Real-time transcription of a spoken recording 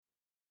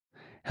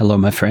Hello,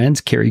 my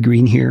friends. Kerry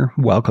Green here.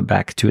 Welcome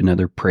back to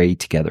another Pray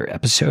Together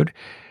episode.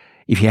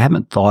 If you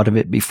haven't thought of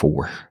it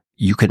before,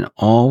 you can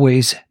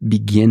always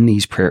begin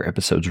these prayer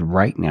episodes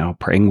right now,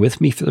 praying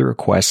with me for the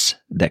requests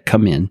that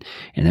come in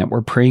and that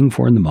we're praying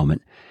for in the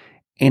moment.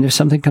 And if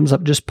something comes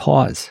up, just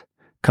pause.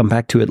 Come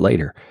back to it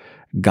later.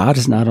 God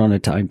is not on a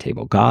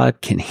timetable.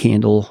 God can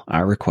handle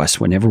our requests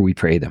whenever we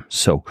pray them.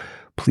 So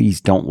please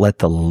don't let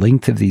the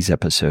length of these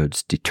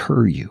episodes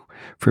deter you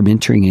from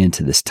entering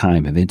into this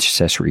time of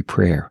intercessory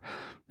prayer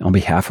on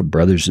behalf of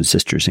brothers and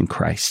sisters in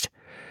Christ.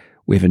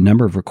 We have a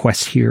number of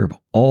requests here of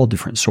all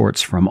different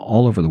sorts from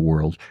all over the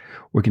world.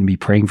 We're going to be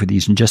praying for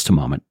these in just a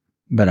moment,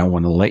 but I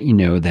want to let you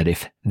know that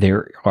if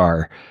there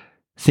are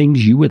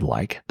things you would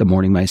like the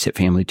Morning Mindset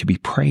family to be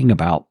praying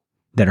about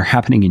that are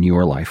happening in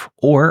your life,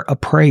 or a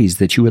praise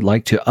that you would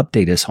like to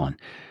update us on,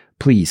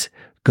 please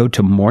go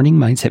to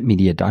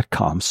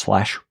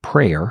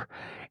morningmindsetmedia.com/prayer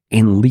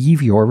and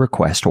leave your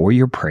request or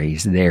your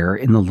praise there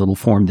in the little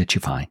form that you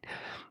find.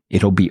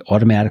 It'll be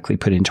automatically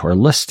put into our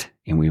list,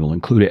 and we will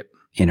include it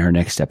in our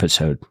next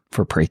episode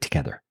for Pray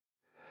Together.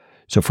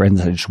 So friends,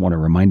 I just want to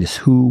remind us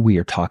who we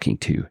are talking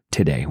to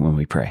today when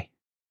we pray.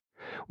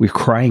 We're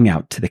crying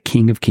out to the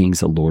King of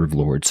Kings, the Lord of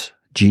Lords,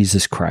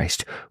 Jesus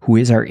Christ, who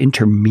is our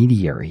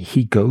intermediary.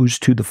 He goes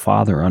to the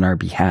Father on our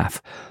behalf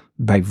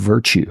by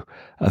virtue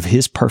of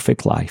his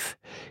perfect life,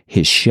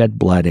 his shed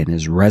blood, and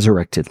his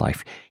resurrected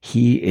life.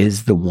 He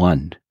is the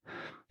one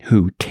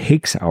who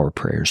takes our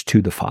prayers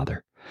to the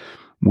Father.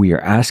 We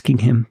are asking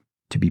him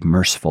to be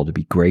merciful, to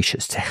be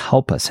gracious, to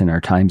help us in our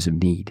times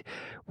of need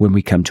when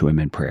we come to him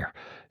in prayer.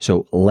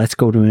 So let's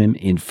go to him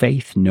in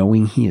faith,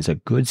 knowing he is a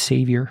good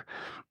Savior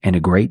and a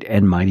great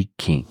and mighty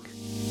King.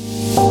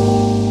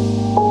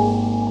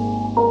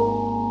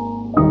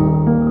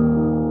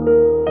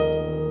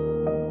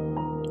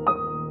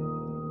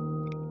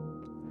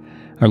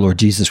 Our Lord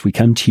Jesus, we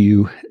come to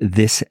you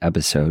this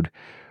episode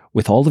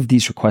with all of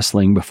these requests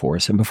laying before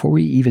us. And before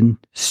we even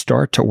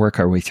start to work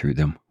our way through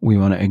them, we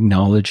want to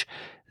acknowledge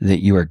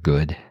that you are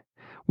good.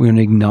 We want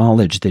to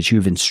acknowledge that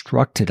you've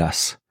instructed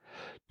us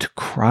to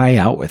cry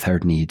out with our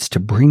needs, to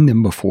bring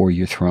them before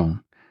your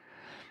throne,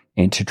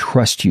 and to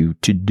trust you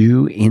to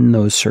do in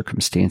those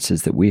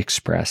circumstances that we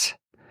express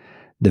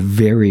the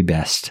very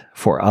best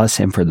for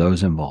us and for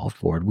those involved,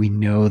 Lord. We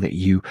know that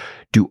you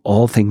do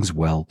all things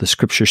well. The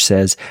scripture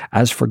says,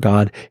 as for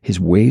God, his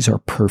ways are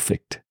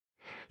perfect.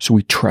 So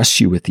we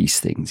trust you with these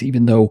things,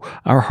 even though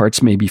our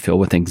hearts may be filled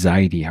with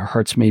anxiety, our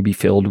hearts may be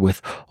filled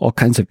with all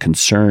kinds of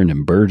concern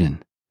and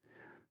burden.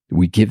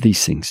 We give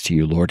these things to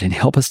you, Lord, and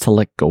help us to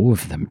let go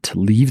of them, to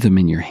leave them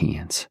in your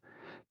hands,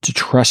 to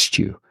trust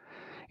you,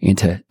 and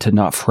to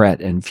not fret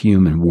and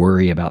fume and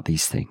worry about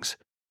these things.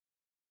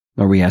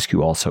 Lord, we ask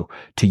you also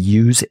to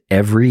use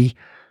every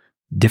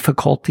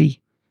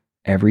difficulty,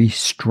 every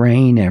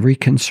strain, every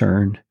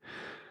concern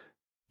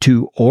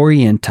to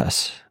orient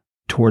us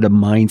toward a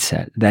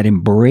mindset that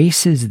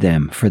embraces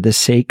them for the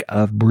sake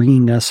of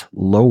bringing us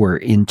lower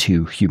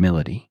into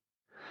humility.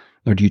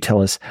 Lord, you tell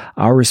us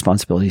our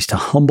responsibility is to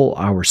humble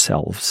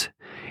ourselves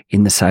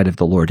in the sight of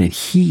the Lord, and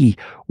he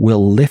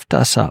will lift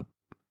us up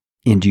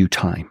in due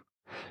time.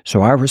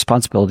 So our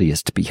responsibility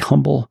is to be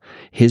humble.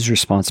 His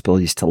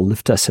responsibility is to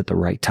lift us at the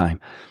right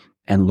time.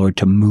 And Lord,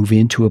 to move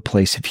into a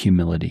place of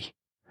humility.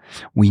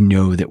 We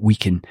know that we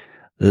can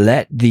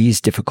let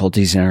these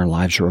difficulties in our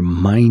lives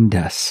remind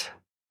us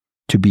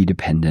to be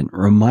dependent,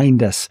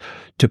 remind us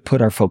to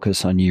put our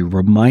focus on you,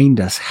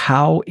 remind us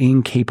how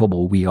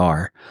incapable we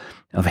are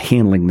of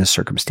handling the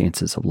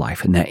circumstances of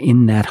life, and that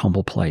in that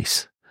humble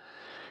place,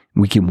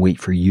 we can wait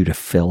for you to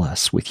fill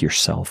us with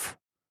yourself,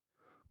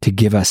 to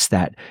give us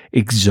that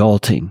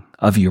exalting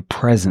of your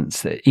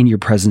presence, that in your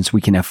presence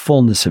we can have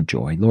fullness of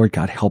joy. Lord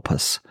God, help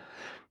us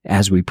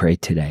as we pray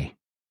today.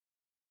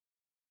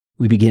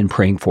 We begin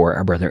praying for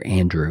our brother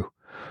Andrew,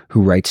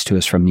 who writes to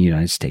us from the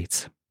United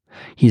States.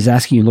 He's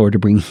asking you, Lord, to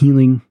bring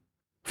healing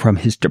from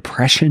his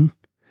depression,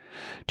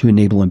 to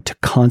enable him to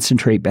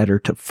concentrate better,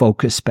 to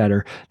focus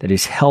better, that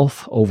his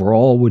health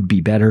overall would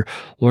be better.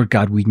 Lord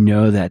God, we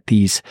know that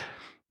these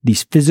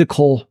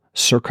physical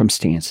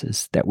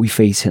circumstances that we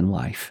face in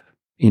life,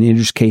 in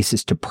Andrew's case,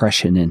 is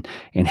depression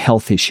and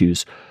health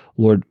issues.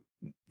 Lord,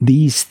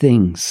 these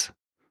things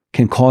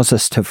can cause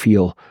us to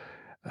feel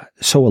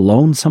so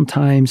alone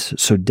sometimes,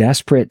 so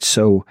desperate,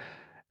 so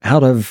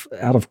out of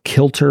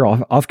kilter,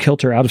 off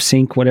kilter, out of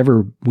sync,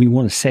 whatever we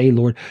want to say,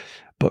 Lord.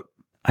 But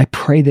I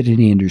pray that in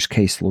Andrew's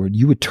case, Lord,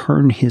 you would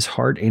turn his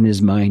heart and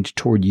his mind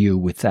toward you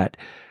with that,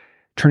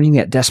 turning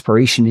that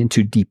desperation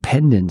into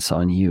dependence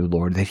on you,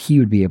 Lord, that he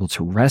would be able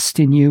to rest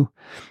in you.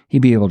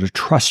 He'd be able to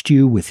trust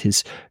you with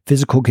his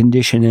physical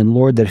condition. And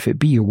Lord, that if it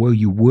be your will,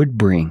 you would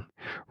bring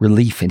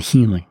relief and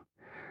healing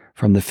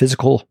from the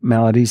physical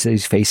maladies that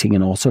he's facing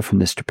and also from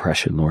this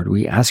depression, Lord.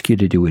 We ask you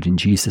to do it in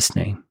Jesus'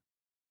 name.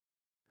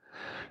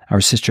 Our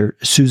sister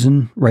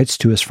Susan writes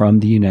to us from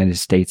the United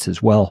States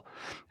as well,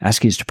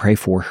 asking us to pray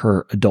for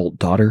her adult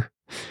daughter.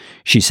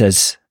 She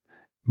says,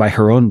 by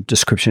her own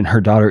description,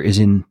 her daughter is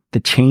in the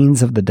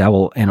chains of the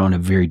devil and on a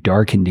very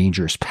dark and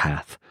dangerous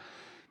path.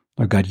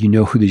 Lord God, you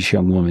know who this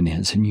young woman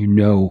is, and you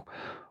know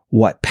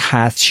what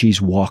path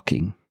she's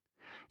walking.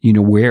 You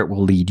know where it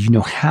will lead. You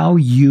know how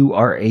you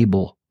are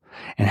able,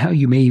 and how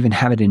you may even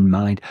have it in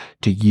mind,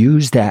 to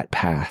use that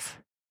path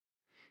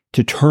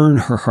to turn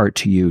her heart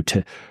to you,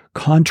 to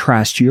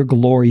contrast your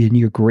glory and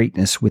your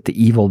greatness with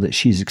the evil that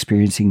she's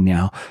experiencing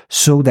now,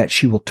 so that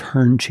she will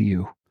turn to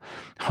you,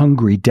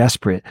 hungry,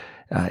 desperate,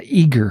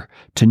 eager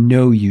to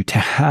know you, to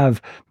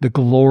have the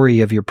glory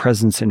of your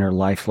presence in her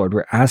life, Lord.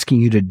 We're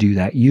asking you to do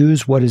that.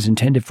 Use what is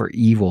intended for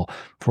evil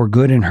for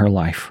good in her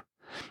life.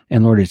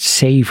 And Lord,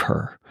 save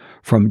her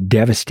from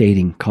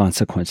devastating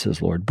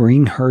consequences, Lord.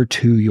 Bring her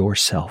to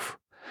yourself.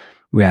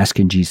 We ask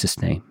in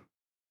Jesus' name.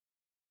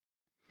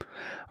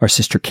 Our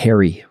sister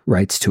Carrie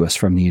writes to us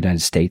from the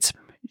United States.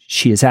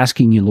 She is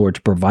asking you, Lord,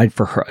 to provide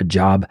for her a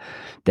job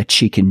that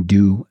she can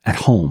do at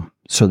home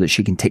so that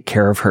she can take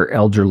care of her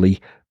elderly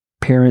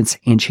parents,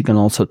 and she can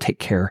also take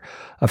care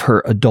of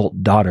her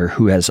adult daughter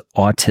who has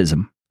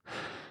autism.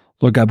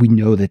 Lord God, we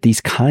know that these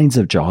kinds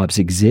of jobs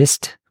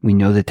exist. We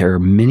know that there are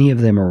many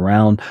of them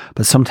around,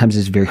 but sometimes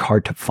it's very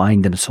hard to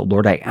find them. So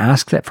Lord, I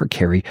ask that for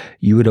Carrie,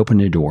 you would open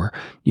a door,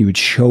 you would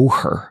show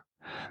her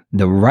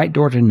the right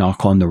door to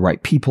knock on, the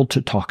right people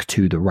to talk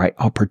to, the right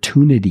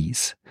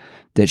opportunities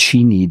that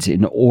she needs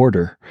in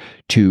order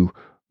to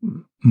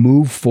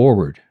move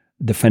forward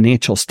the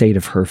financial state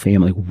of her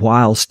family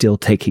while still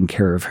taking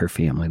care of her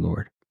family,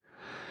 Lord.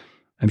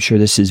 I'm sure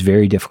this is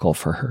very difficult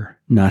for her,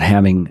 not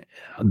having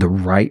the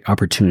right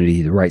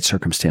opportunity, the right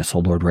circumstance. So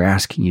Lord, we're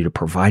asking you to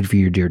provide for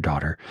your dear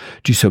daughter.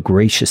 Do so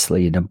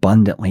graciously and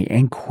abundantly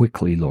and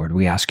quickly, Lord.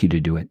 We ask you to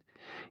do it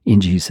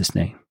in Jesus'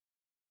 name.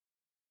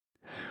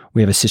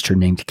 We have a sister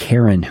named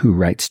Karen who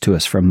writes to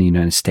us from the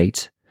United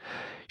States.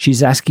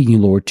 She's asking you,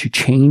 Lord, to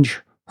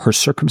change her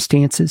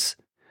circumstances.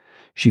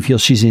 She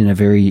feels she's in a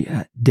very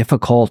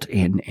difficult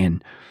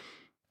and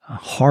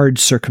hard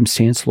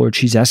circumstance, Lord.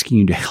 She's asking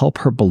you to help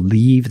her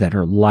believe that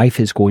her life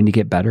is going to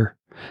get better,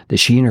 that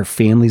she and her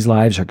family's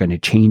lives are going to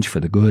change for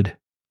the good.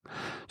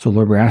 So,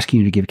 Lord, we're asking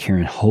you to give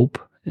Karen hope.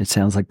 It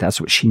sounds like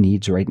that's what she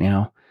needs right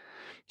now.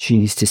 She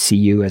needs to see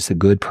you as the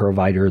good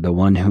provider, the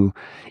one who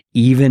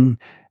even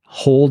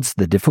holds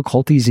the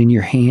difficulties in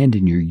your hand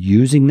and you're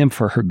using them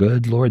for her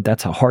good, Lord.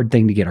 That's a hard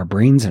thing to get our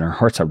brains and our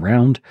hearts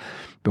around,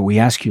 but we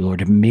ask you, Lord,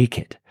 to make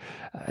it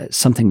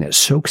something that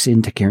soaks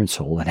into Karen's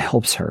soul and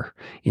helps her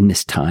in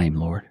this time,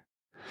 Lord.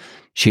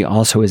 She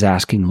also is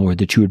asking, Lord,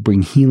 that you would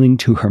bring healing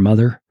to her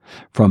mother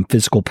from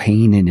physical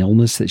pain and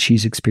illness that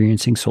she's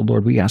experiencing. So,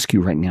 Lord, we ask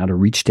you right now to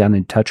reach down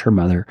and touch her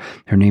mother.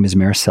 Her name is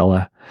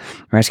Maricela.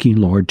 We're asking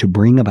you, Lord, to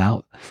bring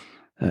about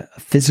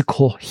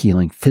physical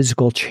healing,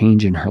 physical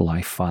change in her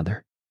life,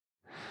 Father.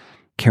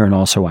 Karen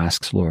also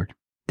asks, Lord,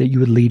 that you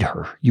would lead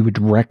her, you would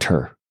direct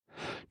her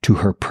to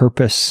her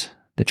purpose,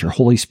 that your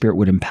Holy Spirit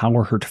would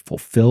empower her to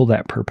fulfill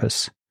that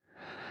purpose,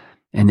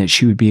 and that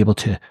she would be able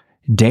to,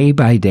 day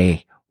by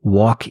day,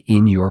 walk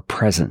in your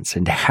presence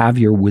and to have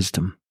your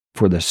wisdom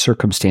for the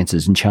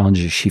circumstances and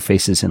challenges she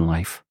faces in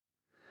life.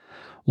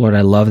 Lord,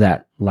 I love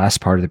that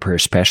last part of the prayer,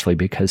 especially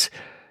because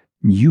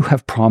you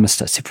have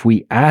promised us, if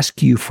we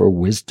ask you for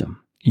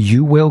wisdom,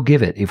 you will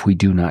give it if we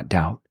do not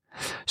doubt.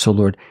 So,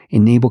 Lord,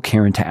 enable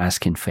Karen to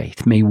ask in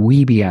faith. May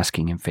we be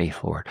asking in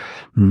faith, Lord,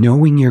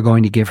 knowing you're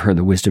going to give her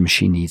the wisdom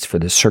she needs for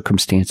the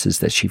circumstances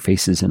that she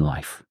faces in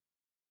life.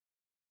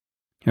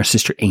 Our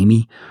sister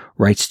Amy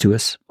writes to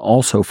us,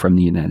 also from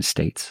the United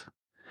States.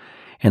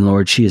 And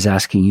Lord, she is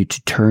asking you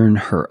to turn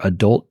her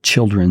adult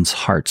children's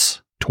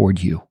hearts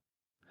toward you.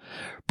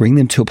 Bring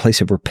them to a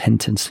place of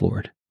repentance,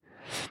 Lord.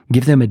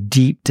 Give them a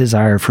deep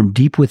desire from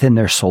deep within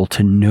their soul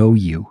to know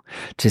you,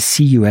 to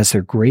see you as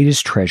their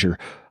greatest treasure,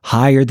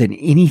 higher than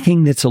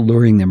anything that's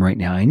alluring them right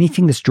now,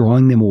 anything that's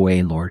drawing them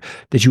away, Lord,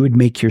 that you would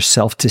make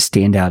yourself to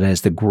stand out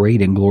as the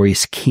great and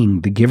glorious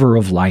King, the giver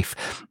of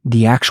life.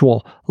 The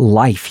actual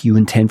life you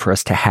intend for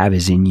us to have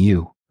is in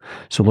you.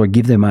 So, Lord,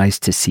 give them eyes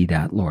to see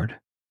that, Lord.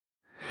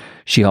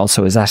 She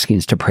also is asking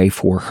us to pray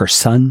for her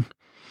son,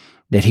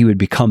 that he would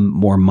become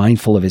more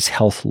mindful of his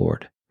health,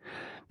 Lord,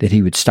 that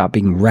he would stop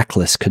being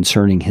reckless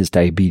concerning his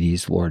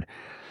diabetes, Lord.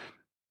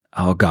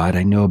 Oh God,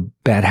 I know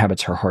bad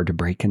habits are hard to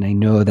break, and I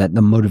know that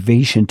the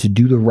motivation to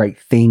do the right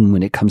thing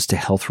when it comes to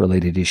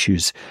health-related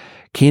issues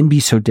can be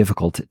so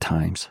difficult at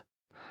times.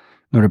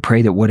 Lord, I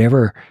pray that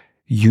whatever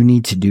you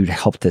need to do to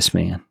help this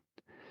man,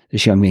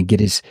 this young man, get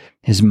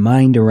his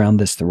mind around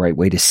this the right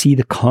way, to see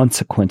the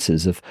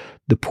consequences of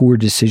the poor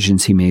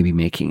decisions he may be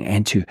making,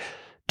 and to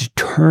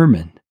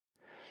determine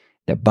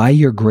that by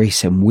your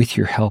grace and with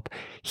your help,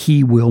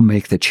 he will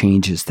make the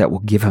changes that will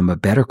give him a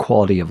better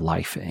quality of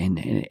life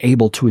and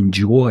able to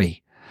enjoy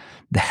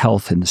the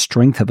health and the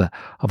strength of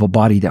a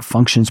body that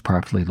functions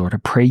properly, Lord. I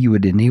pray you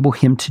would enable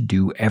him to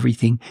do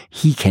everything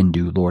he can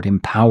do, Lord.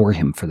 Empower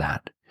him for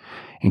that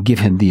and give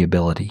him the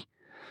ability.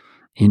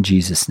 In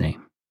Jesus'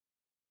 name.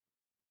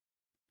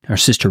 Our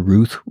sister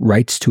Ruth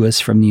writes to us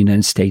from the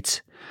United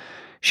States.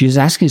 She is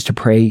asking us to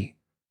pray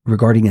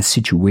regarding a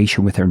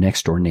situation with her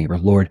next door neighbor.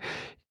 Lord,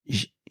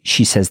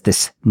 She says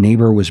this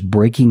neighbor was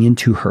breaking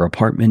into her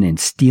apartment and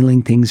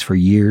stealing things for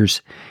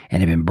years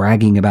and had been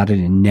bragging about it.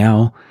 And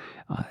now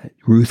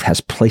Ruth has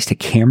placed a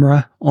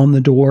camera on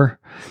the door,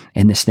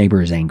 and this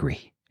neighbor is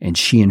angry. And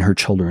she and her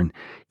children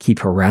keep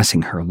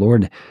harassing her.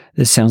 Lord,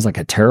 this sounds like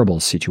a terrible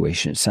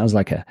situation. It sounds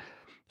like a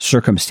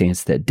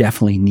circumstance that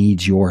definitely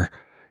needs your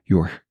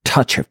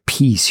touch of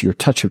peace, your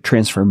touch of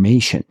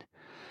transformation,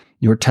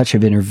 your touch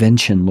of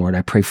intervention, Lord.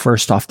 I pray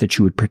first off that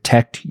you would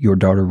protect your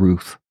daughter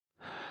Ruth,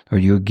 or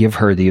you would give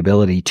her the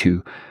ability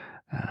to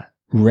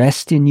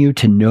rest in you,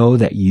 to know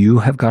that you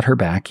have got her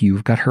back,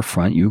 you've got her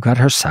front, you've got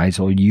her sides,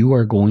 Lord. You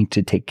are going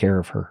to take care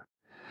of her.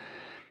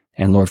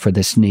 And Lord, for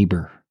this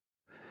neighbor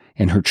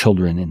and her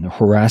children and the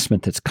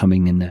harassment that's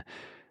coming and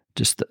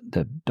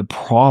the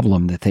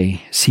problem that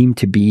they seem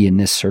to be in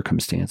this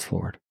circumstance,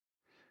 Lord,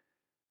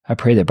 I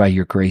pray that by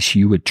your grace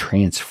you would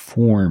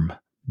transform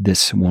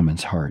this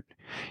woman's heart.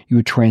 You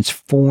would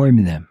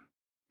transform them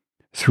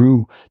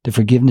through the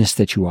forgiveness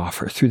that you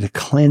offer, through the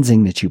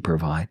cleansing that you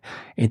provide,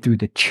 and through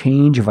the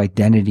change of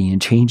identity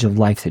and change of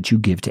life that you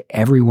give to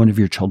every one of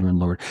your children,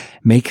 Lord.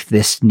 Make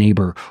this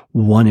neighbor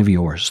one of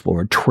yours,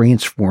 Lord.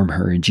 Transform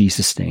her in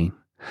Jesus' name.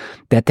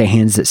 That the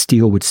hands that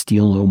steal would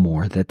steal no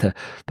more, that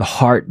the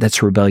heart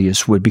that's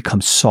rebellious would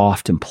become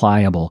soft and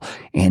pliable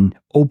and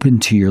open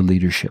to your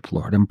leadership,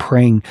 Lord. I'm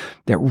praying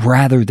that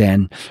rather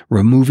than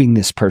removing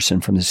this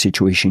person from the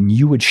situation,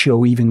 you would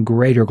show even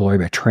greater glory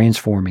by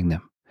transforming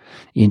them.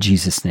 In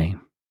Jesus'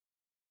 name.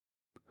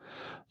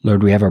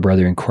 Lord, we have our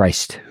brother in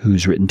Christ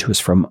who's written to us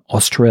from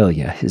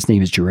Australia. His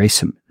name is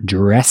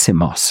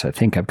Gerasimos. I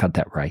think I've got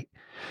that right.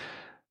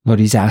 Lord,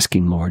 he's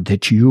asking, Lord,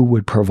 that you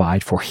would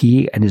provide for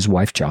he and his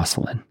wife,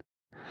 Jocelyn,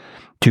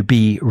 to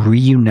be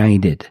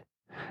reunited.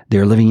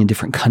 They're living in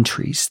different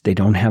countries. They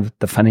don't have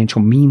the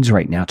financial means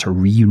right now to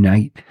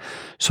reunite.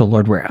 So,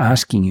 Lord, we're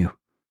asking you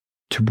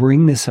to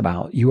bring this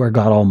about. You are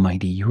God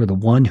Almighty. You are the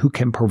one who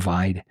can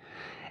provide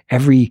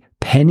every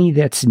penny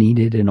that's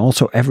needed and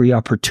also every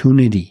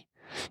opportunity,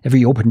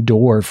 every open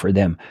door for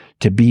them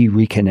to be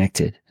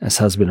reconnected as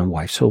husband and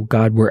wife. So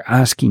God, we're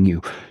asking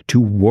you to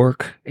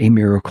work a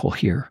miracle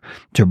here,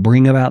 to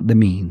bring about the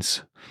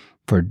means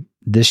for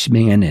this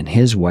man and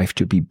his wife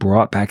to be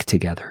brought back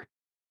together.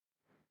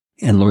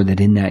 And Lord, that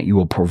in that you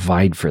will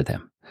provide for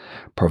them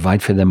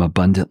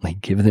abundantly,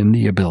 give them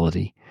the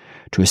ability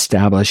to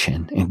establish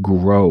and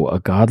grow a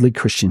godly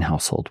Christian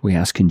household. We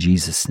ask in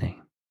Jesus' name.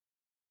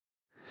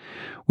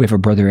 We have a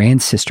brother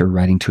and sister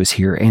writing to us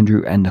here,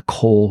 Andrew and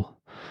Nicole,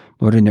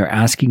 Lord, and they're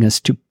asking us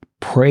to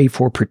pray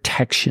for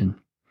protection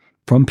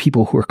from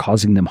people who are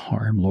causing them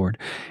harm, Lord,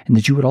 and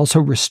that you would also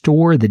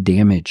restore the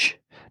damage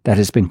that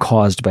has been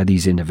caused by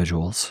these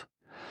individuals.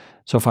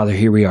 So, Father,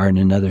 here we are in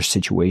another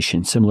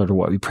situation similar to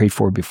what we prayed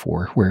for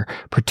before, where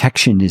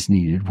protection is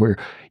needed, where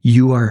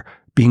you are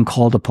being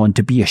called upon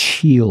to be a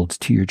shield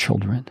to your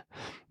children.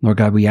 Lord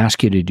God, we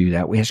ask you to do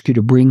that. We ask you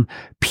to bring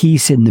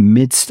peace in the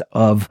midst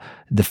of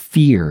the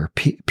fear,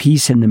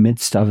 peace in the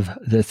midst of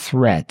the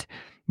threat.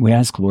 We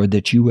ask, Lord,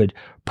 that you would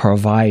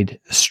provide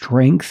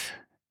strength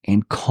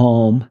and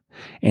calm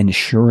and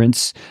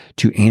assurance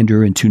to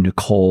Andrew and to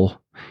Nicole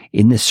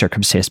in this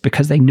circumstance,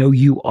 because they know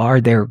you are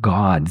their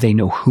God. They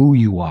know who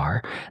you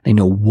are. They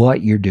know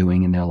what you're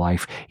doing in their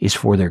life is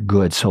for their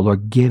good. So,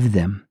 Lord, give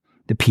them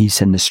the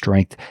peace and the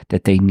strength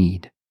that they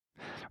need.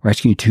 We're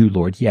asking you too,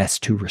 Lord, yes,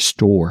 to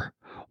restore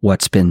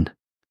what's been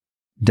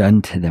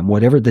done to them,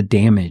 whatever the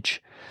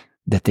damage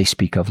that they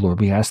speak of,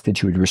 Lord. We ask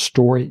that you would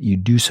restore it. You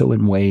do so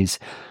in ways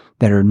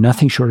that are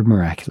nothing short of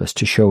miraculous,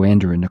 to show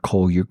Andrew and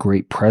Nicole your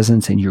great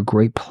presence and your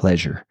great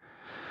pleasure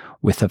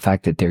with the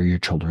fact that they're your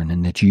children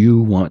and that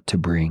you want to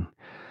bring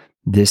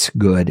this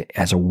good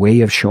as a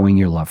way of showing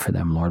your love for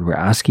them, Lord. We're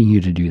asking you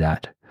to do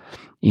that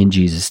in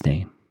Jesus'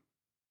 name.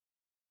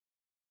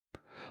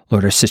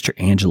 Lord, our sister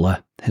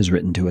Angela has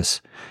written to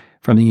us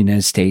from the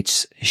United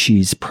States.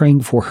 She's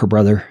praying for her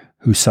brother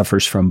who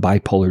suffers from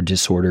bipolar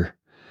disorder.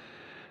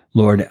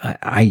 Lord,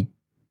 I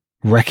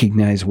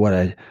recognize what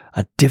a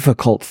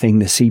difficult thing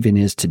this even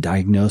is to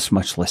diagnose,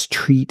 much less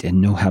treat and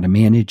know how to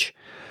manage.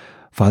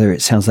 Father,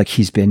 it sounds like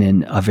he's been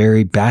in a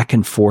very back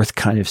and forth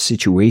kind of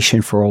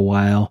situation for a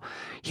while.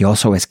 He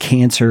also has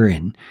cancer,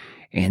 and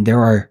there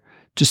are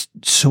just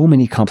so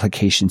many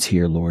complications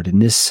here, Lord, in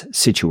this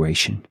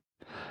situation.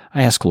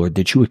 I ask, Lord,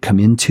 that you would come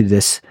into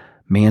this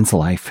man's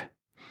life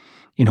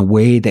in a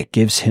way that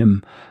gives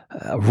him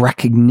a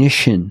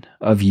recognition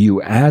of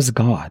you as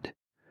God,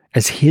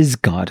 as his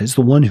God, as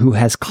the one who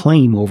has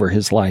claim over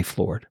his life,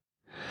 Lord,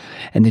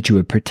 and that you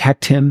would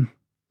protect him.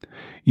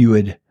 You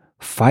would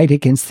fight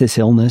against this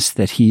illness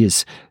that he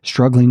is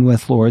struggling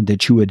with, Lord,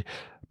 that you would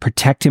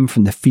protect him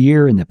from the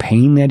fear and the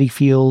pain that he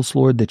feels,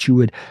 Lord, that you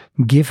would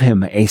give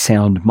him a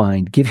sound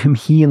mind, give him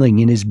healing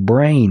in his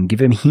brain,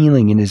 give him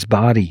healing in his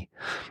body,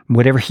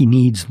 whatever he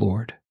needs,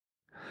 Lord.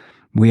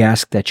 We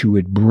ask that you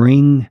would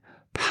bring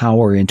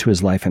power into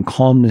his life and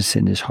calmness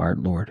in his heart,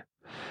 Lord.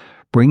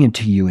 Bring him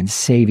to you in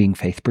saving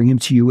faith. Bring him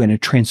to you in a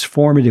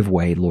transformative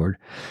way, Lord,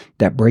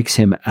 that breaks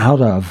him out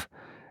of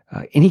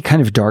any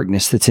kind of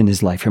darkness that's in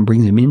his life and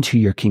bring them into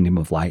your kingdom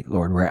of light,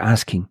 Lord. We're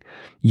asking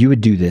you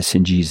would do this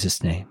in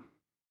Jesus' name.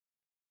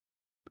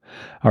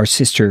 Our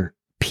sister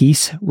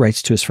Peace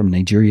writes to us from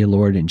Nigeria,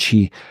 Lord, and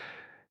she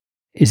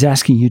is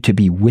asking you to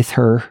be with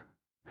her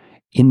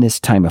in this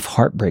time of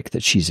heartbreak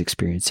that she's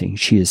experiencing.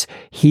 She is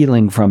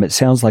healing from, it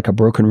sounds like, a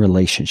broken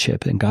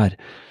relationship. And God,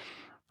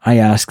 I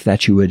ask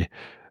that you would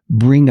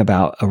bring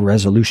about a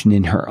resolution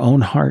in her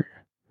own heart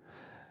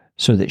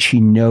so that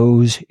she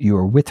knows you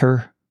are with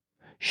her.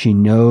 She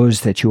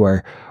knows that you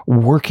are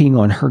working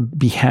on her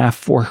behalf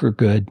for her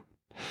good.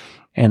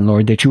 And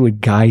Lord, that you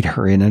would guide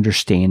her in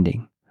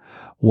understanding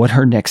what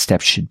her next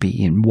steps should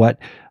be and what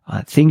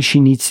things she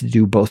needs to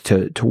do both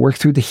to work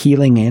through the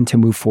healing and to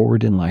move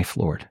forward in life,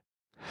 Lord.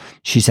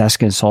 She's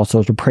asking us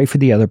also to pray for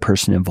the other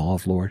person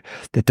involved, Lord,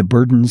 that the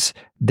burdens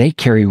they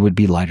carry would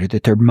be lighter,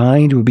 that their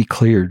mind would be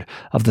cleared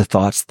of the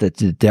thoughts that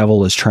the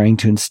devil is trying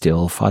to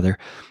instill. Father,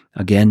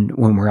 again,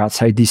 when we're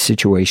outside these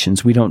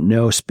situations, we don't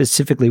know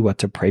specifically what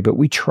to pray, but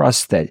we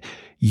trust that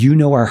you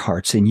know our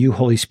hearts and you,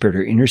 Holy Spirit,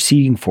 are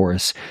interceding for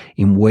us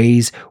in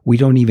ways we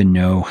don't even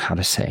know how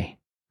to say.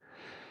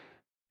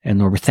 And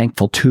Lord, we're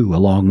thankful too,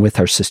 along with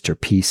our sister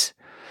Peace,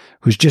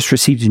 who's just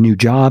received a new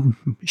job.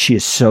 She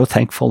is so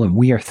thankful, and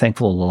we are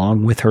thankful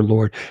along with her,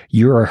 Lord.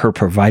 You are her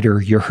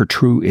provider. You're her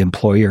true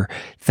employer.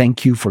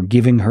 Thank you for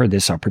giving her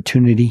this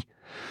opportunity.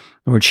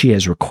 Lord, she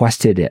has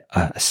requested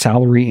a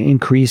salary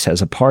increase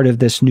as a part of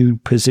this new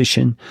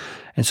position.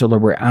 And so,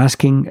 Lord, we're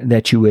asking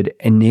that you would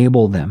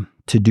enable them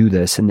to do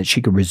this and that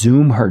she could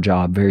resume her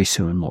job very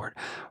soon, Lord.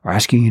 We're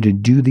asking you to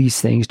do these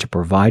things to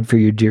provide for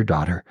your dear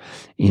daughter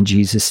in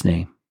Jesus'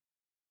 name.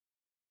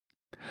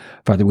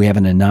 Father, we have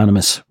an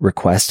anonymous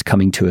request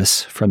coming to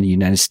us from the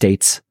United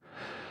States.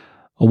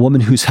 A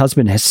woman whose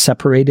husband has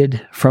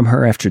separated from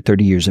her after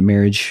 30 years of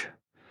marriage.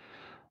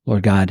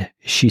 Lord God,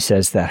 she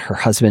says that her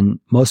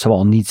husband, most of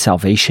all, needs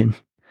salvation.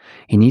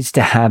 He needs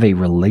to have a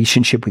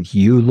relationship with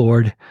you,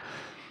 Lord.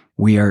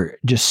 We are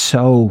just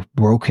so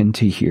broken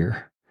to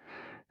hear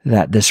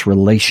that this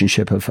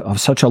relationship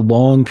of such a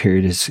long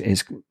period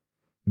is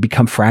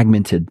become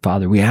fragmented,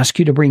 Father. We ask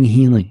you to bring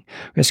healing.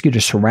 We ask you to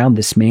surround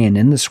this man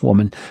and this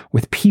woman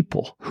with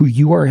people who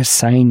you are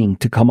assigning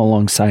to come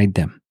alongside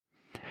them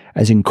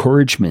as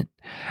encouragement,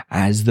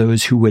 as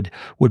those who would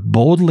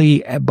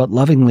boldly but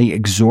lovingly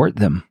exhort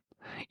them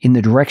in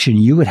the direction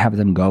you would have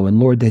them go. And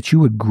Lord, that you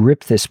would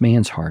grip this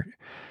man's heart.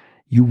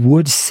 You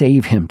would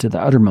save him to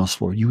the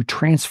uttermost, Lord. You would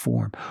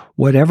transform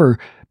whatever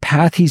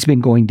path he's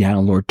been going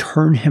down, Lord.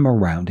 Turn him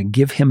around and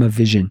give him a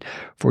vision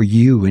for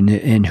you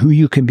and who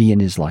you can be in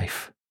his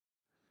life.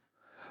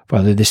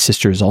 Father, this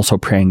sister is also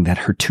praying that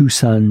her two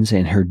sons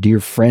and her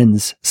dear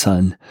friend's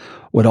son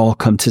would all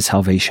come to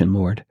salvation,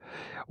 Lord.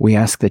 We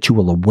ask that you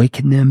will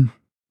awaken them.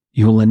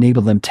 You will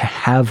enable them to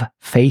have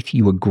faith.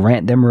 You will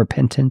grant them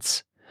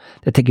repentance,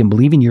 that they can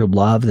believe in your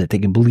love, that they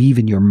can believe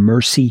in your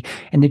mercy,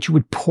 and that you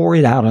would pour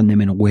it out on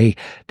them in a way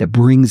that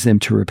brings them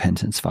to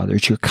repentance, Father.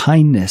 It's your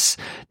kindness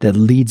that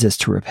leads us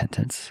to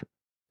repentance.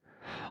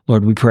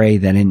 Lord, we pray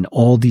that in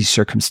all these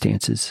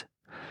circumstances,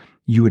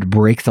 you would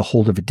break the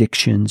hold of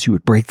addictions. You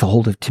would break the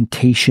hold of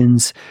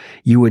temptations.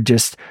 You would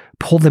just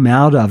pull them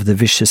out of the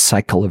vicious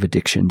cycle of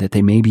addiction that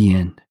they may be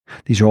in.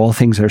 These are all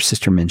things our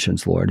sister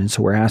mentions, Lord. And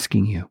so we're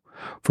asking you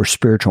for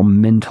spiritual,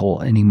 mental,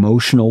 and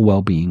emotional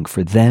well-being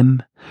for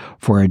them,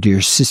 for our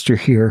dear sister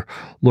here,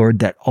 Lord,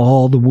 that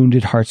all the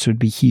wounded hearts would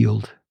be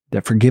healed,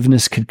 that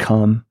forgiveness could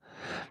come,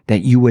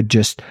 that you would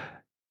just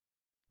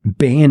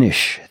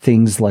banish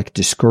things like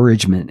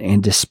discouragement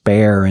and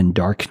despair and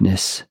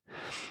darkness.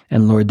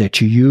 And Lord, that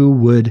you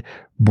would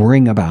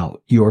bring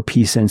about your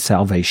peace and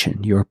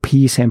salvation, your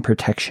peace and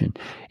protection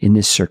in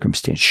this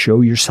circumstance.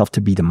 Show yourself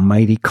to be the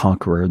mighty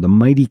conqueror, the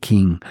mighty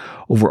king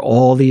over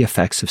all the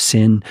effects of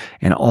sin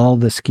and all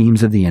the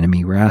schemes of the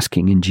enemy. We're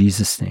asking in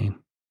Jesus' name.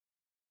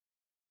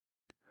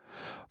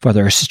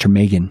 Father, our sister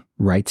Megan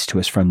writes to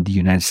us from the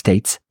United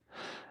States.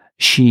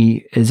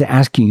 She is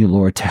asking you,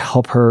 Lord, to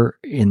help her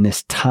in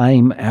this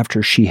time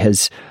after she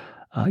has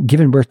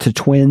given birth to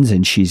twins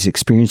and she's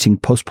experiencing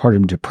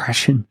postpartum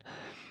depression.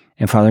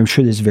 And Father, I'm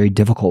sure this is very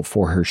difficult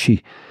for her.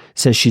 She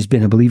says she's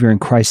been a believer in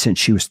Christ since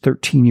she was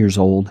 13 years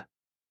old,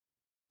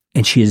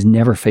 and she has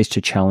never faced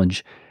a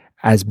challenge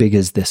as big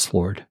as this,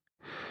 Lord.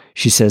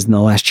 She says in the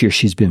last year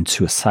she's been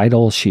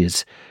suicidal. She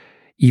is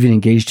even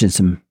engaged in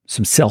some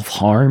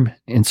self-harm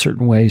in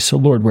certain ways. So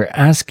Lord, we're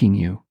asking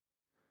you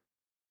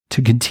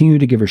to continue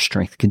to give her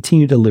strength,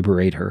 continue to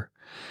liberate her.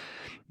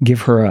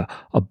 Give her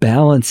a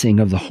balancing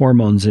of the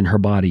hormones in her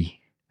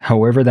body,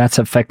 however that's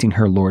affecting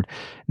her, Lord,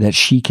 that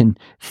she can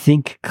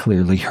think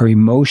clearly, her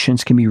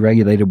emotions can be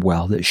regulated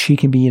well, that she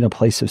can be in a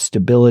place of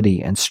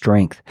stability and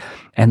strength.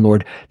 And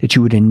Lord, that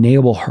you would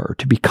enable her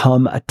to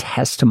become a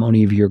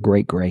testimony of your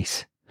great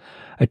grace,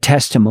 a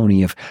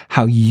testimony of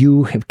how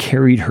you have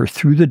carried her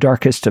through the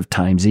darkest of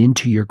times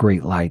into your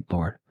great light,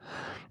 Lord.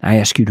 I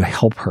ask you to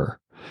help her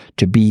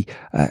to be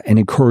an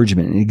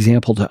encouragement, an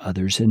example to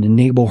others, and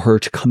enable her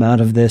to come out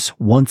of this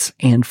once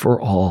and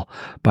for all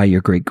by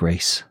your great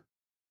grace.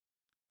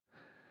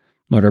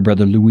 Lord, our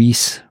brother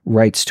Luis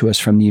writes to us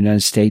from the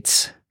United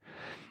States,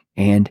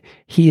 and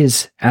he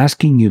is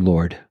asking you,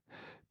 Lord,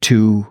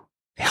 to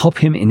help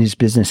him in his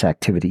business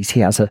activities. He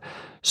has a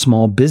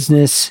small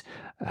business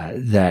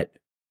that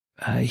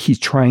he's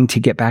trying to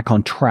get back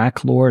on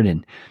track, Lord,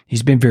 and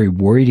he's been very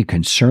worried and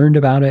concerned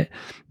about it.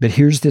 But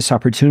here's this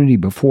opportunity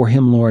before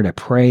him, Lord. I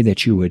pray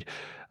that you would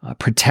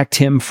protect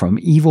him from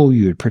evil.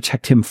 You would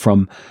protect him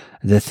from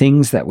the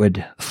things that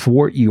would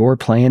thwart your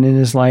plan in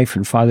his life.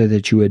 And Father,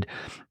 that you would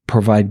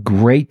provide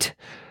great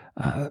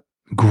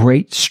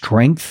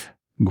strength,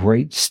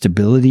 great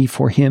stability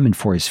for him and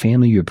for his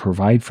family. You would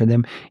provide for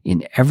them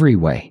in every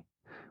way.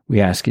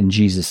 We ask in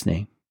Jesus'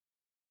 name.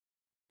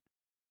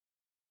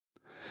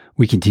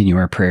 We continue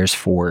our prayers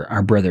for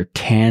our brother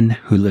Tan,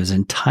 who lives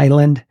in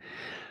Thailand.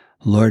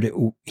 Lord,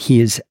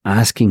 he is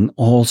asking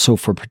also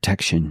for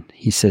protection.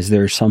 He says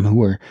there are some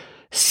who are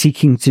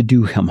seeking to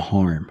do him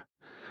harm,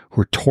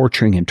 who are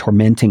torturing him,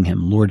 tormenting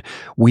him. Lord,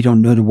 we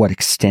don't know to what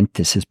extent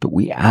this is, but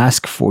we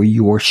ask for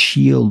your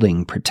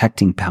shielding,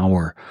 protecting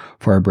power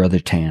for our brother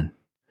Tan.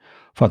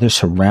 Father,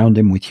 surround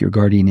him with your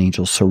guardian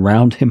angels.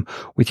 Surround him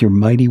with your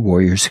mighty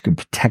warriors who can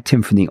protect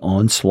him from the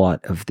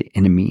onslaught of the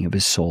enemy of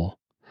his soul.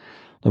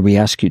 Lord, we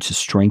ask you to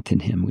strengthen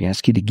him. We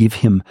ask you to give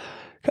him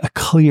a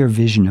clear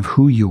vision of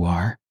who you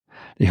are,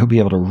 that he'll be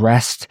able to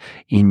rest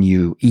in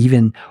you,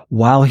 even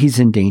while he's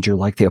in danger,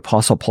 like the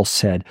Apostle Paul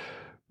said,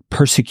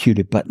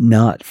 persecuted but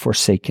not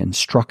forsaken,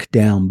 struck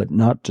down but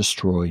not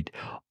destroyed,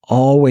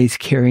 always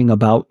carrying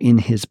about in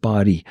his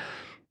body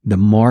the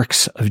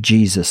marks of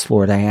Jesus.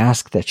 Lord, I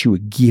ask that you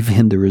would give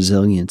him the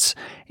resilience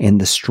and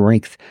the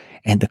strength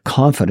and the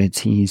confidence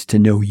he needs to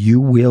know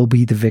you will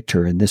be the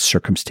victor in this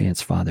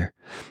circumstance, Father.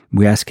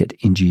 We ask it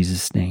in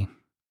Jesus' name.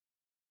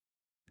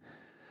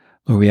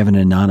 Lord, we have an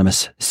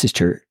anonymous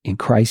sister in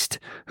Christ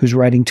who's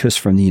writing to us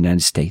from the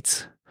United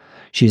States.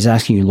 She is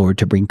asking you, Lord,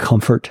 to bring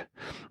comfort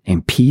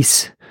and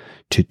peace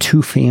to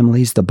two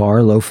families, the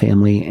Barlow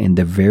family and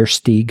the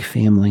Versteeg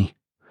family,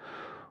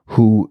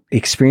 who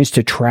experienced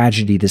a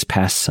tragedy this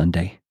past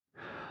Sunday.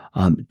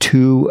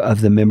 Two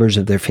of the members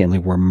of their family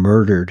were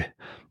murdered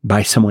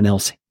by someone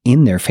else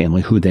in their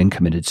family who then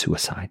committed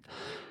suicide.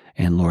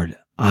 And Lord,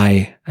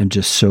 I am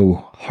just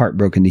so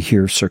heartbroken to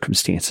hear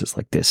circumstances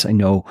like this. I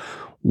know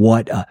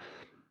what a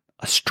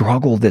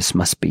struggle this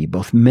must be,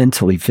 both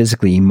mentally,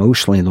 physically,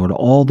 emotionally, Lord,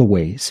 all the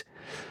ways.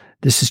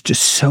 This is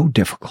just so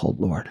difficult,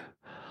 Lord.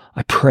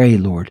 I pray,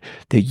 Lord,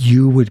 that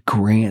you would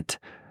grant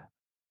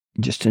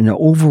just an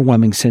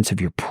overwhelming sense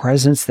of your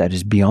presence that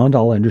is beyond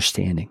all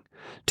understanding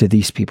to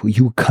these people.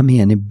 You would come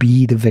in and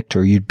be the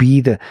victor. You'd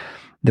be the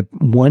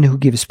one who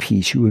gives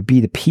peace. You would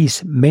be the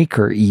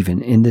peacemaker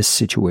even in this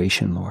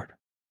situation, Lord.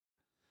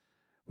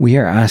 We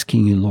are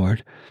asking you,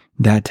 Lord,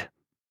 that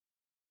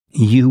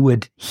you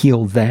would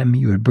heal them.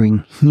 You would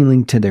bring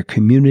healing to their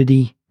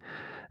community.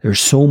 There's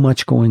so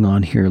much going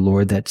on here,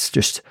 Lord, that's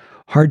just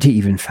hard to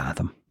even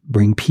fathom.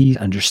 Bring peace,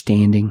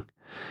 understanding,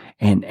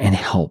 and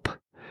help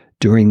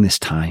during this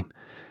time.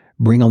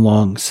 Bring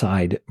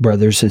alongside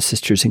brothers and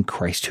sisters in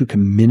Christ who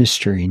can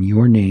minister in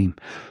your name,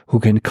 who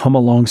can come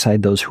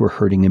alongside those who are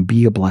hurting and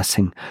be a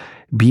blessing,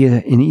 be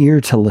an ear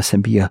to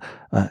listen, be a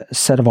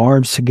set of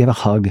arms to give a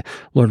hug.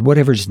 Lord,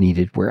 whatever's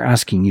needed, we're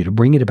asking you to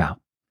bring it about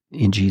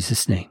in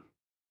Jesus' name.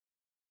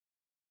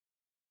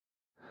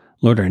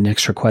 Lord, our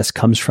next request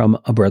comes from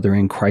a brother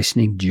in Christ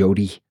named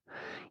Jody.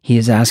 He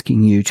is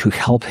asking you to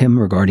help him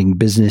regarding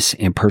business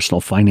and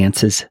personal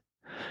finances.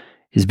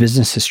 His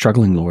business is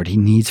struggling, Lord. He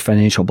needs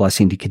financial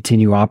blessing to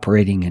continue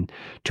operating and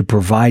to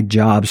provide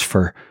jobs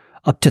for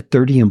up to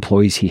 30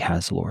 employees he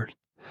has, Lord.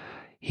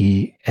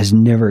 He has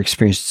never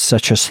experienced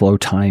such a slow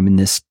time in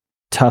this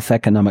tough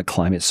economic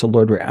climate. So,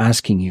 Lord, we're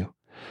asking you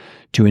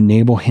to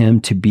enable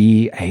him to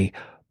be a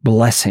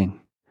blessing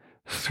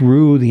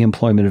through the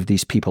employment of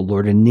these people,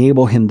 Lord.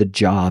 Enable him the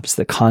jobs,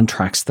 the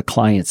contracts, the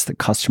clients, the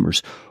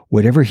customers,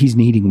 whatever he's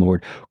needing,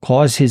 Lord.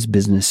 Cause his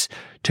business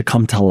to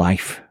come to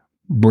life.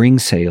 Bring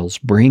sales,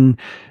 bring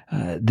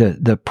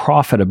the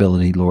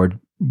profitability, Lord,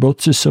 both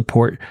to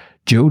support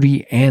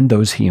Jody and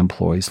those he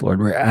employs, Lord.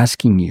 We're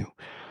asking you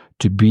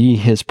to be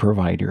his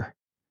provider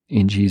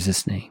in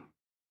Jesus' name.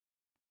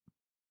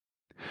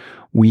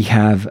 We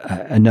have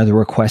another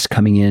request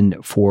coming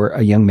in for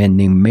a young man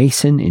named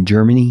Mason in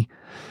Germany.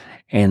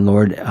 And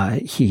Lord,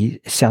 he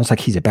sounds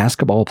like he's a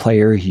basketball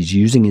player. He's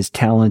using his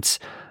talents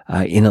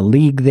in a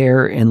league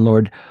there. And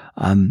Lord,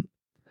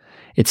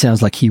 it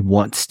sounds like he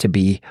wants to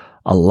be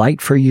a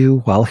light for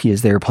you while he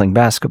is there playing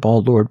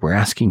basketball. Lord, we're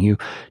asking you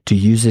to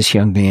use this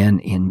young man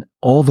in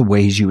all the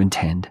ways you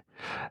intend,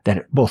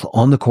 that both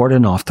on the court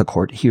and off the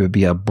court, he would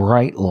be a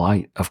bright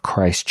light of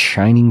Christ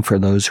shining for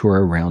those who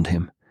are around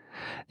him,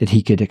 that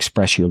he could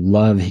express your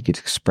love, he could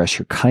express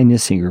your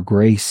kindness and your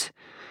grace.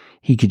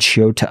 He could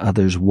show to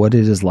others what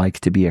it is like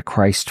to be a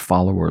Christ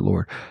follower,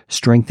 Lord.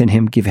 Strengthen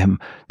him, give him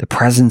the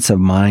presence of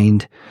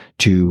mind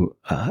to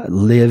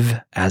live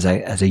as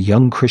a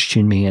young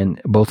Christian man,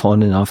 both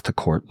on and off the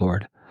court,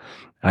 Lord.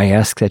 I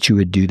ask that you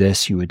would do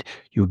this. You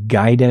would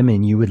guide him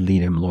and you would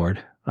lead him,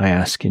 Lord. I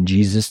ask in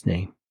Jesus'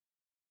 name.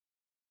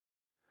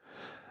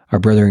 Our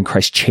brother in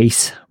Christ,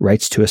 Chase,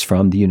 writes to us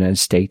from the United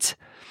States.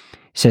 He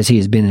says he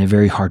has been at a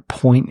very hard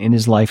point in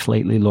his life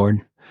lately,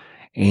 Lord,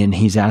 and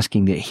he's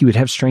asking that he would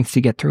have strength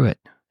to get through it,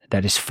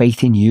 that his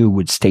faith in you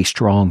would stay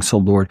strong. So,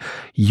 Lord,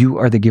 you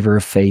are the giver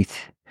of faith.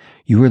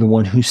 You are the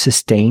one who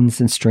sustains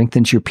and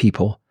strengthens your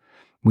people.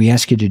 We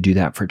ask you to do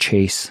that for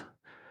Chase.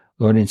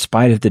 Lord, in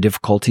spite of the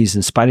difficulties,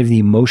 in spite of the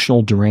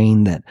emotional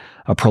drain that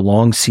a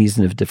prolonged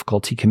season of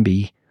difficulty can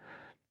be,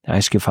 I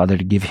ask you, Father,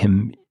 to give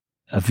him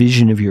a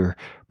vision of your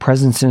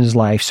presence in his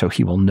life so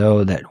he will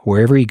know that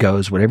wherever he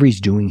goes, whatever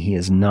he's doing, he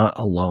is not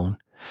alone.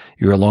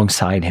 You're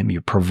alongside him.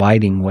 You're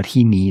providing what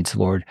he needs,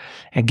 Lord,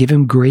 and give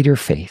him greater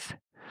faith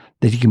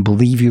that he can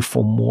believe you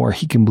for more.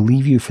 He can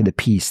believe you for the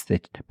peace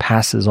that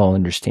passes all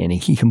understanding.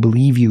 He can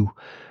believe you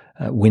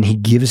when he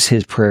gives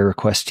his prayer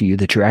request to you,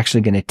 that you're actually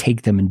going to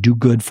take them and do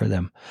good for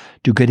them,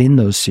 do good in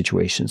those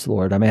situations,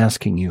 Lord. I'm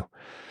asking you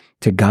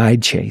to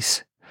guide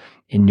Chase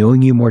in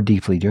knowing you more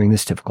deeply during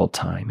this difficult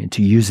time, and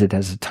to use it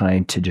as a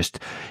time to just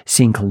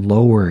sink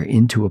lower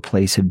into a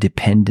place of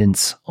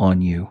dependence on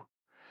you,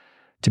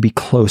 to be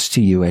close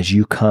to you as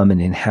you come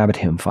and inhabit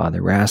him,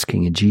 Father. We're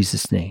asking in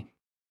Jesus' name.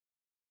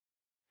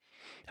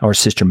 Our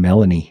sister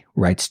Melanie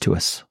writes to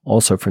us,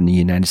 also from the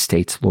United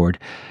States, Lord,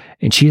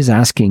 and she is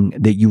asking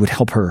that you would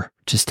help her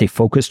to stay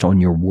focused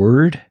on your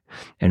word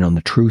and on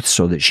the truth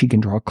so that she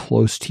can draw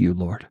close to you,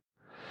 Lord.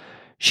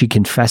 She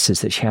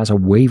confesses that she has a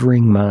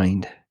wavering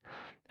mind,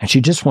 and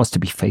she just wants to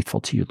be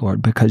faithful to you,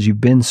 Lord, because you've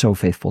been so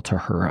faithful to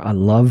her. I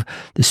love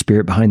the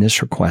spirit behind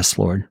this request,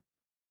 Lord.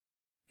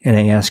 And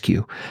I ask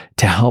you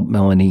to help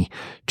Melanie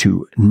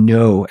to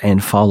know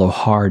and follow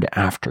hard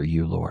after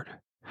you, Lord.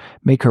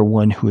 Make her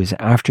one who is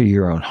after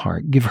your own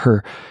heart. Give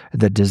her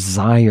the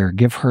desire,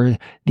 give her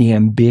the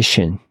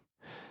ambition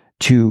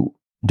to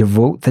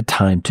devote the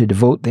time, to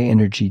devote the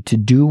energy, to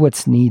do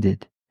what's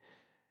needed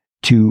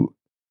to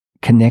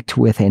connect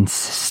with and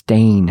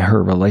sustain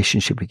her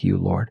relationship with you,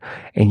 Lord.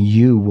 And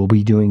you will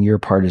be doing your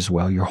part as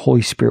well. Your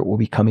Holy Spirit will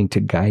be coming to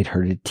guide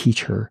her, to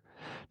teach her,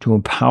 to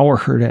empower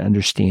her to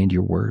understand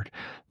your word.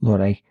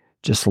 Lord, I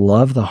just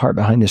love the heart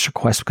behind this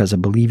request because I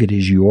believe it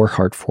is your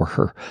heart for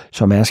her.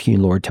 So I'm asking you,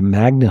 Lord, to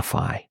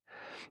magnify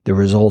the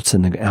results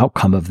and the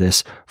outcome of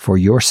this for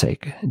your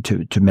sake,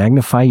 to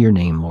magnify your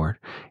name, Lord,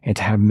 and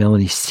to have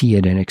Melanie see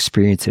it and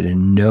experience it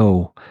and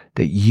know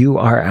that you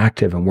are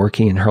active and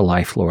working in her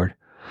life, Lord.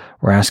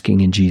 We're asking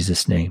in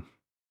Jesus' name.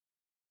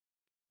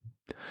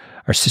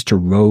 Our sister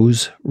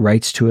Rose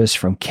writes to us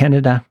from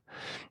Canada,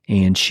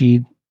 and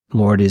she,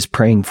 Lord, is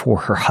praying for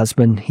her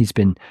husband. He's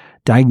been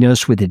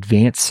diagnosed with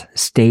advanced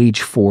stage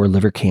 4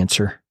 liver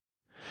cancer.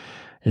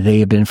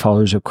 They have been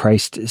followers of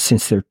Christ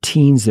since their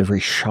teens. They're very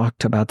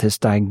shocked about this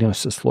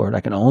diagnosis, Lord.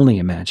 I can only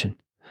imagine.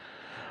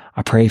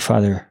 I pray,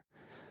 Father,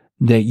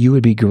 that you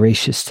would be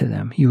gracious to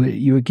them.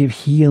 You would give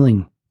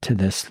healing to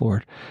this,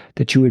 Lord,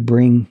 that you would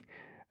bring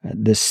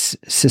this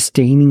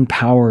sustaining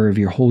power of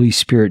your Holy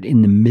Spirit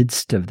in the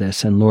midst of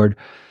this. And Lord,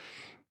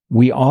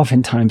 we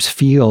oftentimes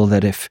feel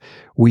that if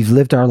we've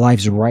lived our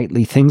lives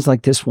rightly, things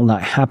like this will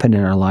not happen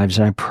in our lives.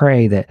 And I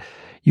pray that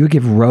you would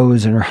give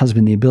Rose and her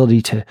husband the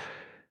ability to,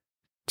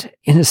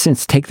 in a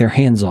sense, take their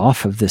hands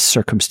off of this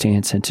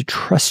circumstance and to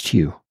trust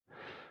you.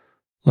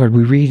 Lord,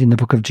 we read in the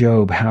book of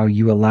Job how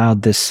you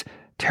allowed this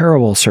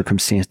terrible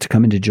circumstance to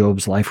come into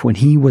Job's life when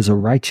he was a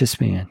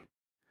righteous man.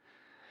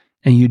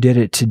 And you did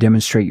it to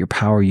demonstrate your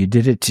power. You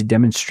did it to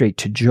demonstrate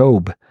to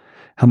Job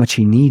how much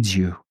he needs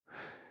you.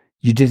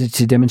 You did it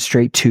to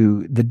demonstrate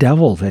to the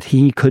devil that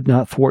he could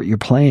not thwart your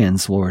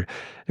plans, Lord.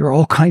 There are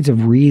all kinds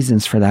of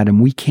reasons for that,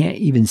 and we can't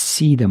even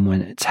see them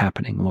when it's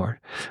happening, Lord.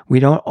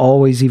 We don't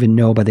always even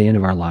know by the end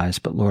of our lives,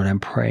 but Lord, I'm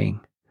praying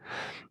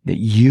that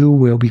you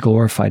will be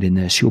glorified in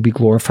this. You'll be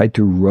glorified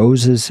through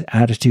Rose's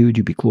attitude.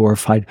 You'll be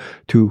glorified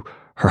through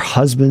her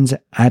husband's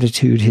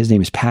attitude. His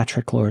name is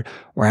Patrick, Lord.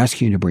 We're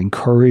asking you to bring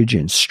courage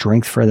and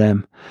strength for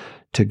them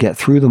to get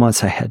through the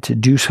months ahead, to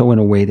do so in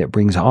a way that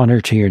brings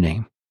honor to your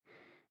name.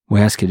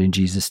 We ask it in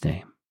Jesus'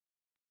 name.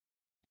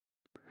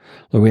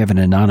 Lord, we have an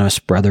anonymous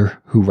brother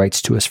who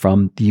writes to us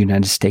from the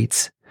United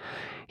States.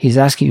 He's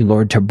asking you,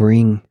 Lord, to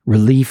bring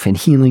relief and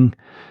healing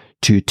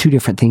to 2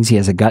 different things. He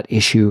has a gut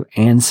issue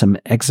and some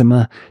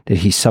eczema that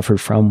he suffered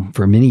from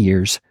for many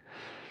years.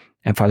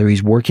 And Father,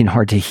 he's working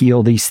hard to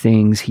heal these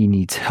things. He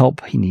needs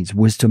help. He needs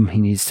wisdom.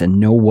 He needs to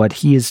know what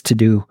he is to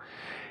do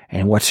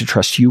and what to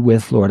trust you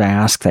with. Lord, I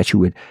ask that you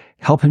would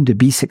help him to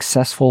be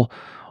successful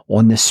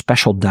on this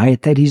special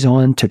diet that he's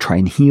on to try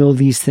and heal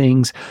these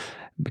things,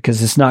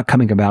 because it's not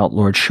coming about.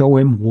 Lord, show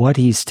him what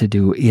he's to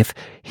do if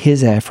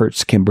his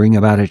efforts can bring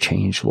about a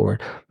change,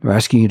 Lord. We're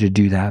asking you to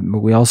do that, but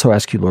we also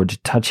ask you, Lord, to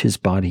touch his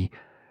body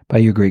by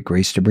your great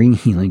grace, to bring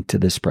healing to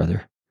this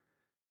brother.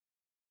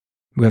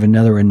 We have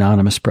another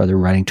anonymous brother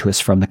writing to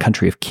us from the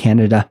country of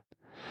Canada.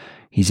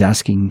 He's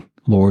asking,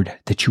 Lord,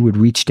 that you would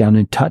reach down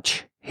and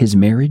touch his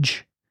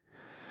marriage,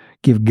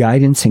 give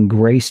guidance and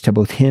grace to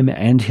both him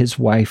and his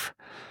wife,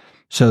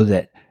 so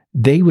that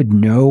they would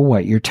know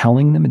what you're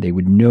telling them, and they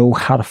would know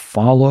how to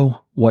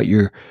follow what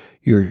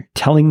you're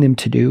telling them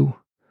to do,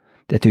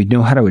 that they'd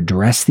know how to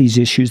address these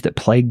issues that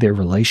plague their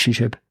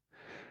relationship.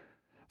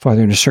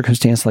 Father, in a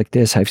circumstance like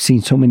this, I've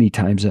seen so many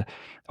times a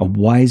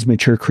wise,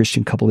 mature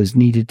Christian couple is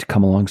needed to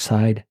come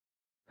alongside.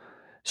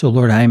 So,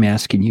 Lord, I'm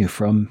asking you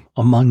from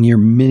among your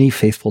many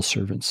faithful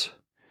servants,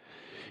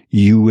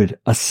 you would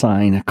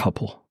assign a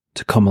couple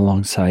to come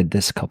alongside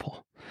this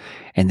couple,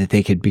 and that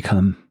they could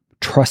become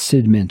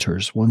trusted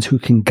mentors, ones who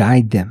can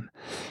guide them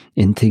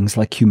in things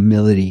like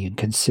humility and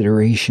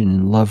consideration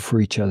and love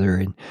for each other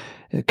and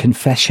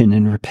confession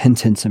and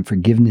repentance and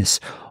forgiveness,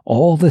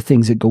 all the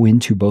things that go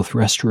into both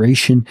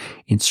restoration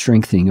and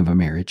strengthening of a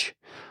marriage.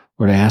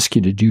 Lord, I ask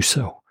you to do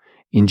so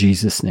in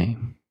Jesus'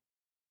 name.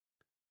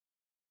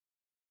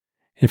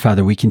 And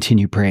Father, we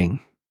continue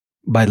praying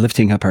by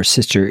lifting up our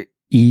sister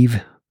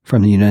Eve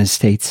from the United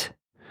States.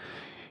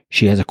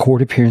 She has a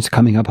court appearance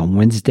coming up on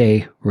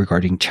Wednesday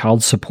regarding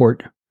child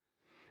support.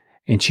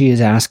 And she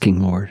is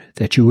asking, Lord,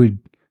 that you would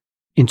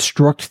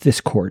instruct this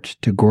court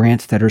to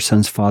grant that her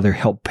son's father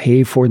help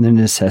pay for the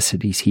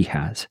necessities he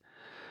has.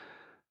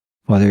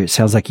 Father, it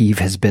sounds like Eve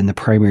has been the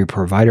primary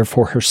provider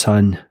for her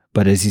son,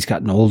 but as he's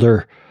gotten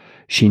older,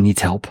 she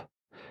needs help.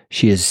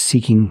 She is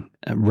seeking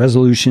a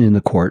resolution in the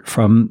court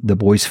from the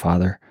boy's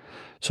father.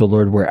 So,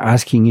 Lord, we're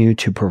asking you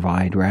to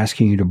provide. We're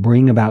asking you to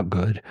bring about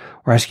good.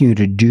 We're asking you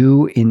to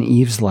do in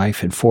Eve's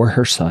life and for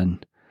her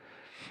son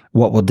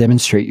what will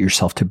demonstrate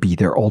yourself to be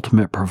their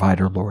ultimate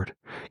provider, Lord.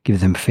 Give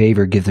them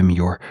favor. Give them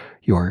your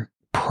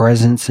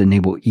presence.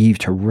 Enable Eve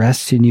to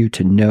rest in you,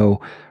 to know,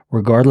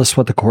 regardless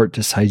what the court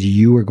decides,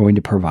 you are going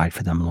to provide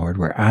for them, Lord.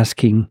 We're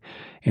asking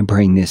and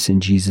praying this in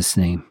Jesus'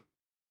 name.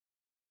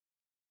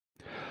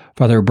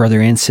 Father,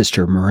 brother and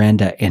sister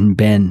Miranda and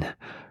Ben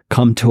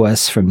come to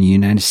us from the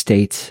United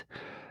States.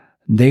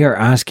 They are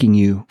asking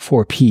you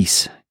for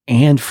peace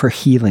and for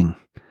healing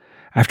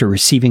after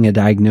receiving a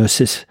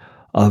diagnosis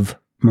of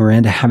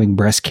Miranda having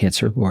breast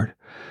cancer, Lord.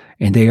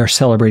 And they are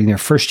celebrating their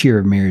first year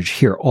of marriage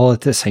here all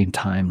at the same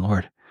time,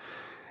 Lord.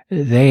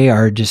 They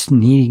are just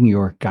needing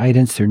your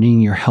guidance. They're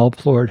needing your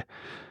help, Lord.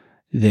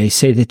 They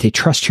say that they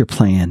trust your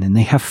plan and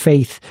they have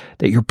faith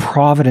that your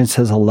providence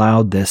has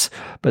allowed this.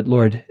 But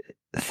Lord,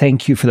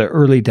 thank you for the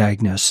early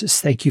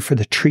diagnosis. Thank you for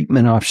the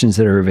treatment options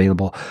that are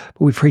available.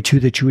 But we pray too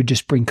that you would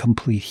just bring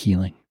complete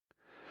healing.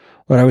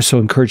 Lord, I was so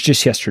encouraged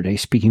just yesterday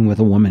speaking with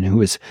a woman who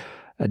was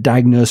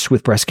diagnosed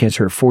with breast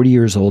cancer at 40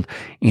 years old,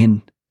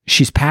 and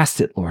she's past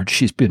it, Lord.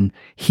 She's been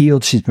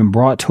healed. She's been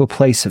brought to a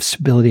place of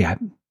stability. I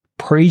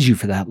praise you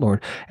for that,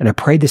 Lord. And I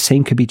pray the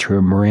same could be true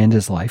in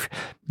Miranda's life.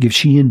 Give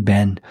she and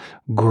Ben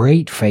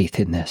great faith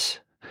in this,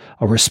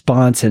 a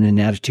response and an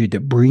attitude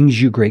that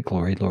brings you great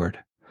glory, Lord.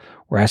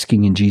 We're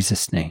asking in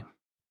Jesus' name.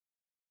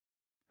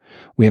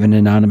 We have an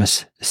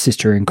anonymous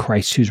sister in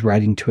Christ who's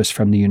writing to us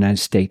from the United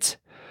States.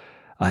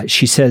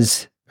 She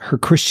says her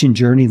Christian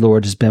journey,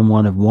 Lord, has been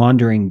one of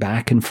wandering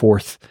back and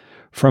forth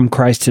from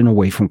Christ and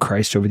away from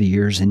Christ over the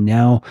years. And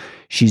now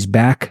she's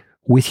back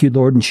with you,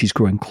 Lord, and she's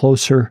growing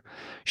closer.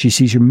 She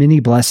sees your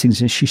many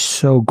blessings, and she's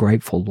so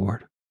grateful,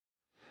 Lord.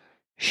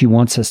 She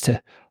wants us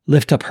to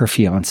lift up her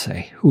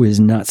fiancé, who is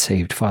not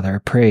saved. Father, I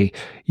pray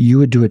you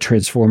would do a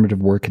transformative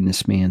work in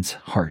this man's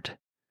heart.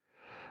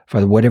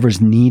 Father,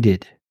 whatever's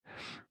needed,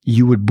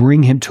 you would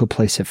bring him to a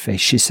place of faith.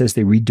 She says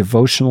they read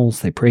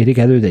devotionals, they pray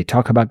together, they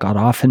talk about God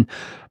often,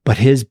 but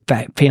his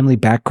family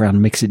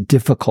background makes it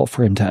difficult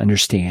for him to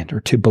understand or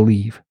to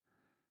believe.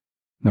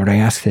 Lord, I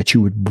ask that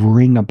you would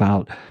bring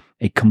about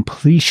a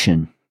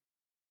completion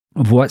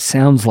of what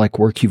sounds like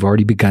work you've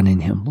already begun in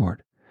him,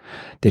 Lord.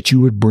 That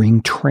you would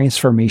bring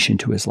transformation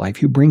to his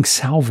life. You bring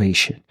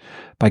salvation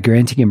by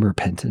granting him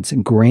repentance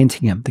and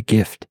granting him the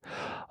gift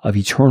of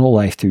eternal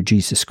life through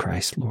Jesus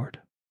Christ, Lord.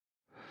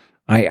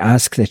 I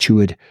ask that you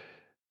would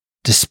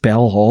dispel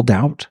all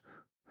doubt,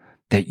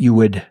 that you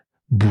would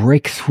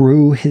break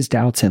through his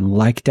doubts, and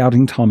like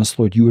doubting Thomas,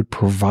 Lord, you would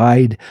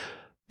provide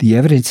the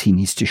evidence he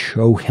needs to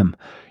show him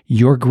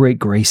your great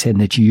grace and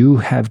that you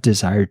have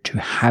desired to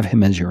have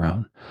him as your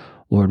own.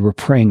 Lord, we're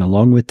praying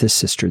along with this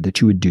sister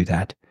that you would do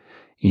that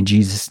in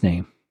Jesus'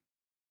 name.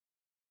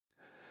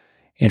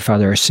 And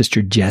Father, our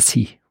sister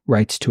Jessie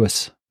writes to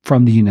us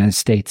from the United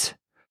States.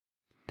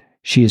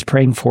 She is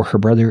praying for her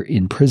brother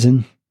in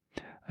prison.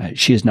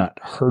 She has not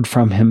heard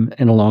from him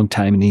in a long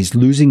time, and he's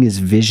losing his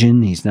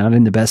vision. He's not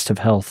in the best of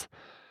health.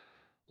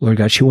 Lord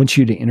God, she wants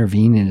you to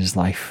intervene in his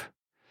life,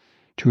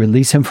 to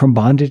release him from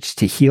bondage,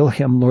 to heal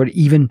him, Lord,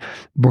 even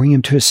bring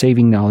him to a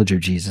saving knowledge of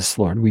Jesus,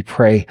 Lord. We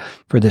pray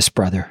for this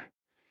brother,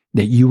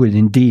 that you would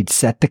indeed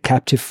set the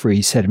captive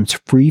free, set him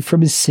free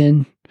from his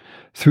sin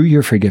through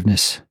your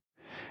forgiveness.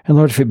 And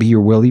Lord, if it be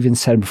your will, even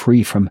set him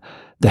free from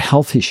the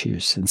health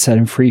issues and set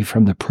him free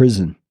from the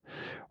prison.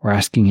 We're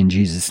asking in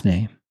Jesus'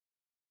 name.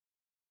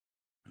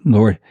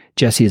 Lord,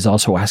 Jessie is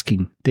also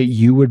asking that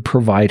you would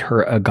provide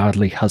her a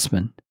godly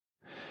husband.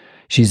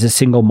 She's a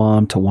single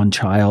mom to one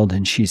child,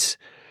 and she's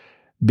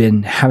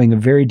been having a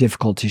very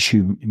difficult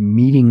issue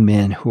meeting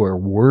men who are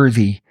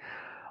worthy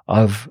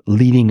of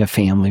leading a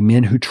family,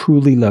 men who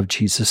truly love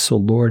Jesus. So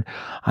Lord,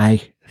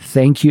 I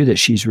thank you that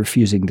she's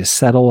refusing to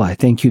settle. I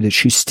thank you that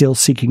she's still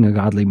seeking a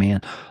godly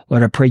man.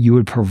 Lord, I pray you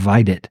would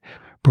provide it.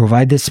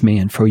 Provide this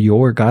man for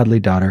your godly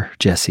daughter,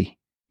 Jessie,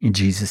 in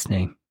Jesus'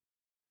 name.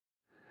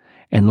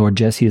 And Lord,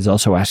 Jessie is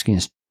also asking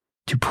us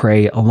to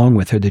pray along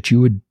with her that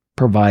you would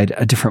provide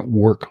a different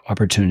work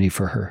opportunity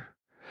for her.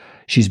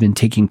 She's been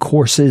taking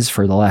courses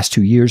for the last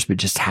 2 years, but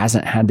just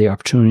hasn't had the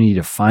opportunity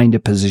to find a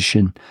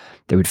position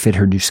that would fit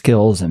her new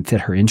skills and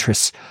fit her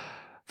interests.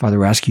 Father,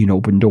 we're asking you to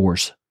open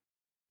doors.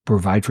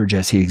 Provide for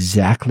Jessie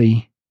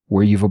exactly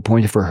where you've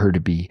appointed for her to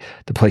be,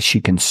 the place she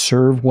can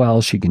serve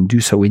well, she can do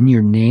so in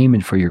your name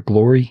and for your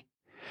glory.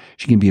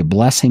 She can be a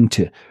blessing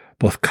to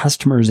both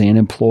customers and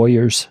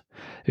employers.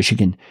 She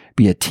can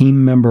be a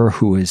team member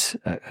who is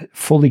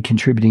fully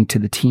contributing to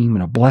the team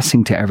and a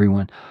blessing to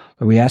everyone.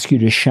 But we ask you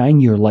to shine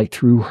your light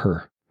through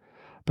her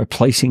by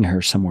placing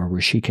her somewhere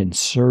where she can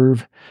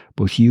serve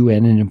both you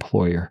and an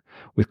employer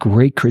with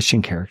great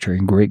Christian character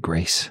and great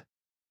grace.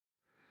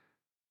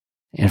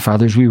 And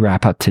Father, as we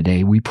wrap up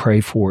today, we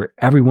pray for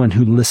everyone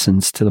who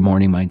listens to the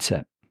Morning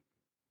Mindset.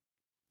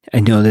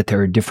 I know that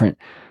there are different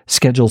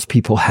schedules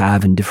people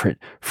have and different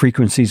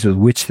frequencies with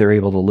which they're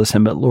able to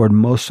listen, but Lord,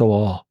 most of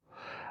all,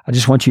 I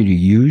just want you to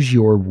use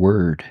your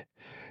word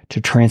to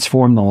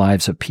transform the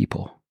lives of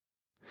people.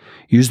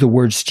 Use the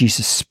words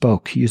Jesus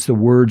spoke. Use the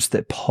words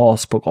that Paul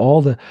spoke.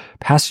 All the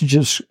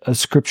passages of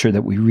Scripture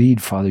that we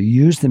read, Father,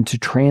 use them to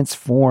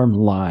transform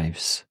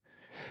lives,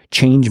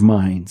 change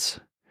minds,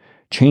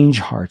 change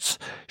hearts,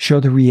 show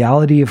the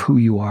reality of who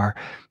you are.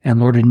 And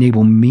Lord,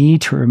 enable me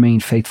to remain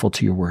faithful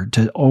to your word,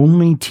 to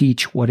only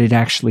teach what it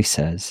actually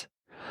says,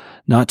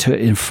 not to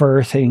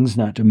infer things,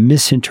 not to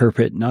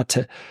misinterpret, not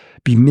to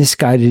be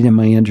misguided in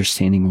my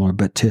understanding, Lord,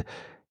 but to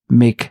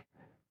make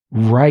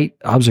right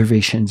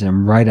observations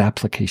and right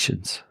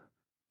applications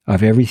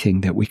of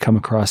everything that we come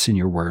across in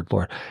your word,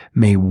 Lord.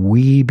 May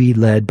we be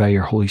led by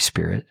your Holy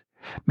Spirit.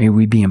 May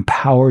we be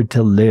empowered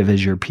to live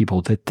as your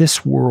people, that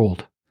this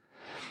world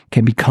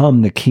can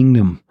become the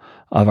kingdom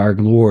of our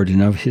Lord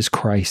and of his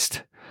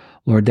Christ.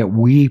 Lord, that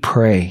we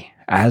pray,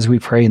 as we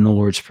pray in the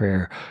Lord's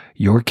Prayer,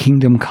 your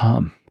kingdom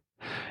come,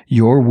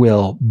 your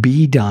will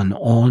be done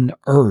on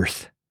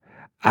earth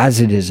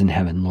as it is in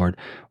heaven, Lord.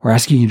 We're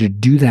asking you to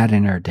do that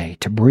in our day,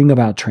 to bring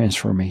about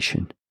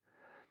transformation,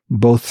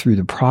 both through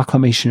the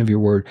proclamation of your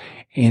word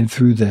and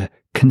through the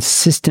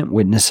consistent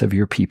witness of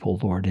your people,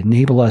 Lord.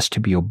 Enable us to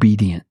be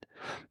obedient.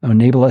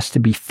 Enable us to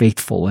be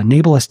faithful.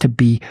 Enable us to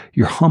be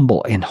your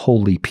humble and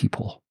holy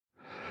people.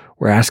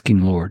 We're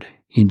asking, Lord,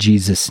 in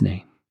Jesus'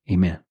 name,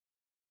 amen.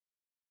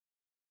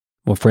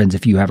 Well, friends,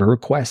 if you have a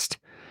request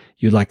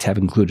you'd like to have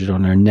included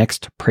on our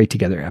next Pray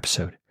Together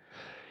episode,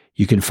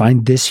 you can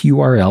find this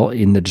URL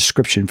in the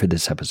description for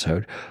this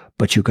episode,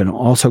 but you can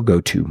also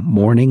go to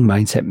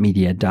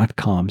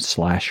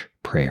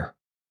morningmindsetmedia.com/prayer.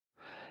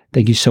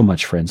 Thank you so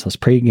much, friends. Let's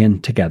pray again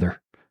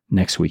together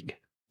next week.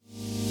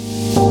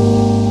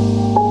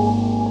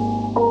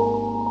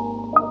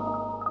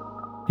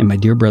 And my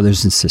dear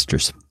brothers and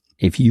sisters,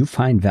 if you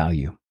find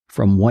value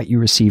from what you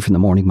receive from the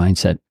Morning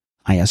Mindset,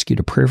 I ask you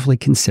to prayerfully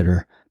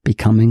consider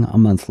becoming a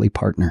monthly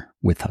partner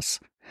with us.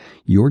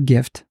 Your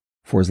gift,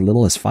 for as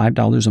little as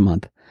 $5 a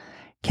month,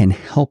 can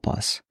help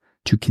us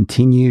to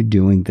continue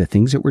doing the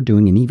things that we're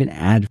doing and even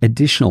add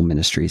additional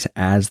ministries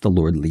as the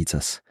Lord leads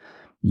us.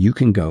 You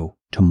can go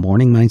to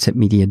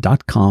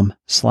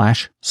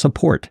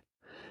morningmindsetmedia.com/support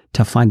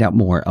to find out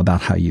more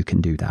about how you can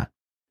do that.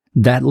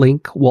 That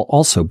link will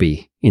also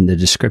be in the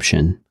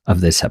description of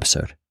this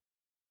episode.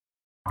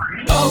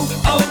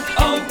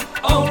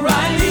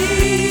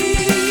 O'Reilly!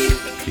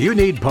 You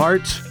need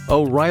parts?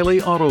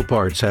 O'Reilly Auto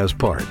Parts has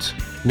parts.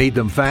 Need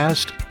them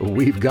fast?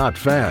 We've got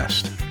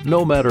fast.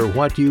 No matter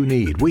what you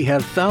need, we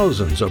have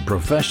thousands of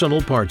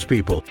professional parts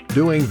people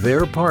doing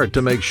their part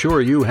to make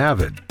sure you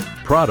have it.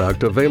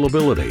 Product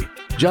availability.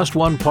 Just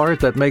one part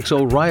that makes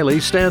O'Reilly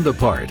stand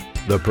apart.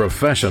 The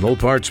professional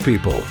parts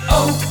people.